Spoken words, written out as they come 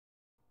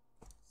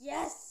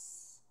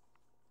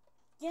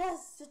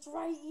It's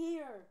right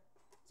here.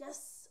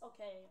 Yes.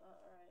 Okay.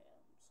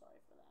 Alright. I'm sorry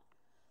for that.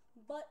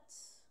 But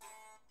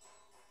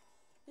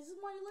this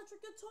is my electric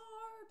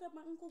guitar that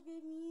my uncle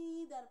gave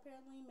me that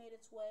apparently made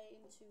its way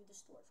into the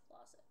storage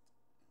closet.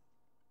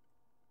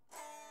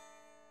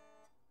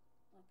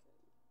 Okay.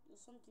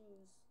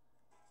 Something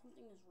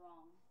is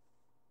wrong.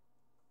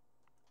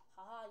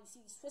 Haha, you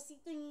see these twisty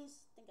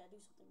things? I think I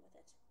do something with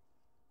it.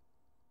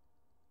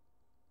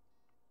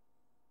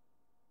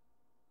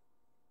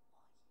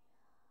 Oh yeah.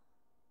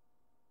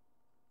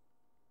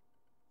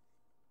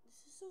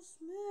 This is so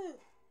smooth.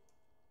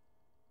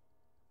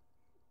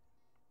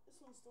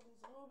 This one still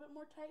needs a little bit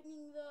more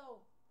tightening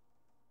though.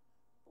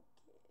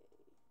 Okay.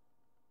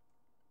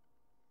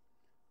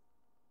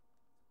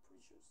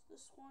 Pretty sure it's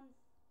this one.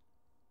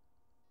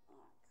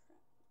 Ah,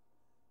 crap.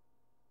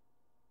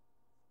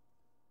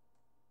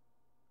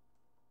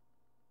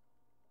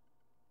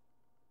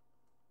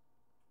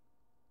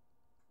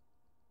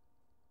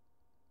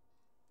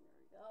 There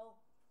we go.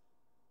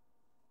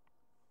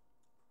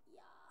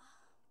 Yeah.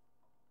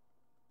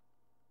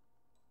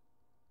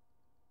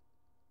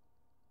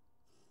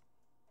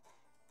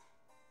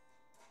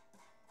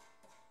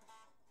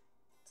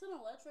 It's an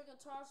electric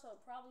guitar, so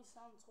it probably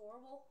sounds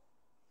horrible.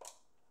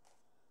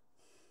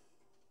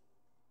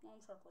 I'm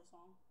gonna try to play a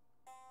song.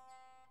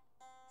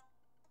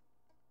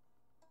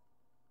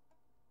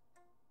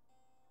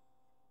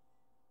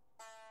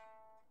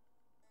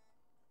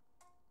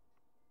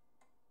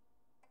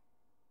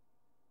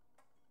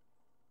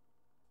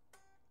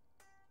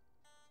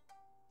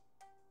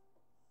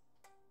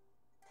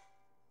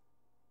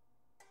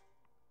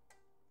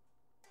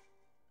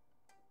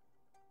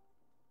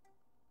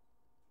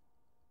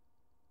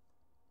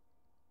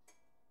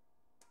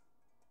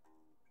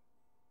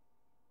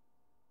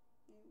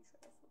 Maybe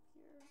try to flip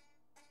here.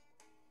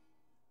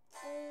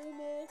 Oh,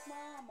 make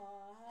mama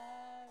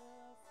had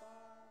a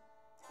farm,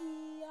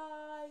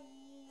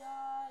 E-I-E-I-O.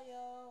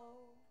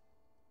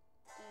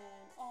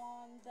 And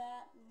on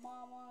that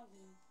mama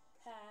he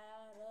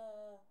had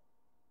a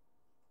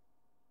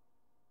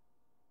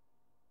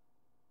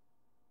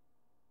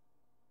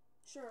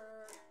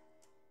shirt.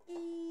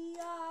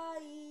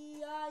 E-I-E-I-O,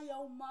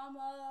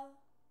 mama.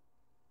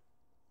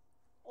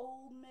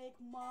 Old Make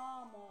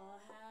Mama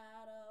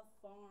had a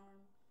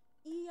farm,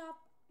 E-I-E-I-O.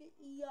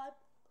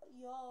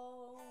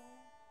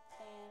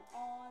 And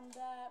on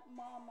that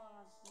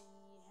mama he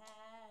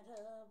had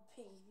a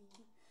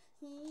baby,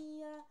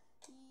 E-I-E-I-O.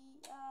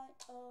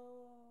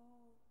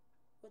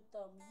 With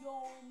the yo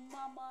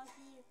mama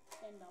here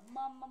and the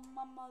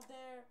mama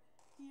there,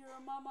 here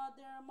mama,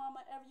 there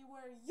mama,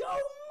 everywhere, yo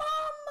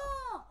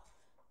mama!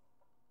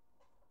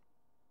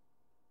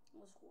 It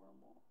was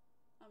horrible.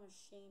 I'm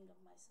ashamed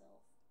of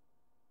myself.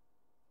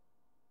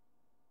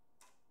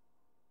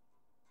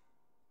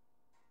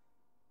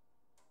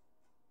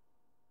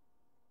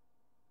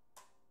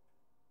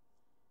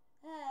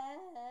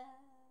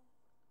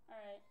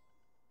 Alright.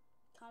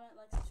 Comment,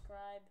 like,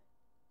 subscribe.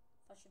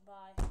 If I should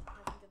buy a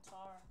different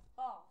guitar.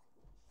 Oh.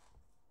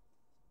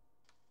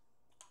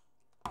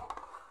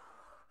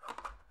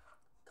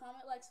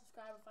 Comment, like,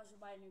 subscribe if I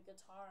should buy a new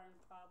guitar and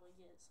probably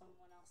get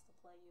someone else to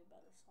play you a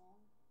better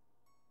song.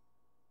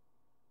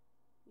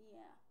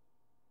 Yeah.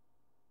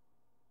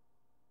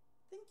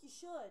 Think you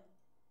should.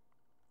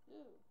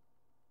 Ooh.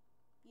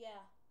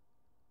 Yeah.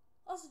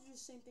 Also do the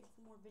same thing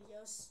for more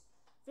videos.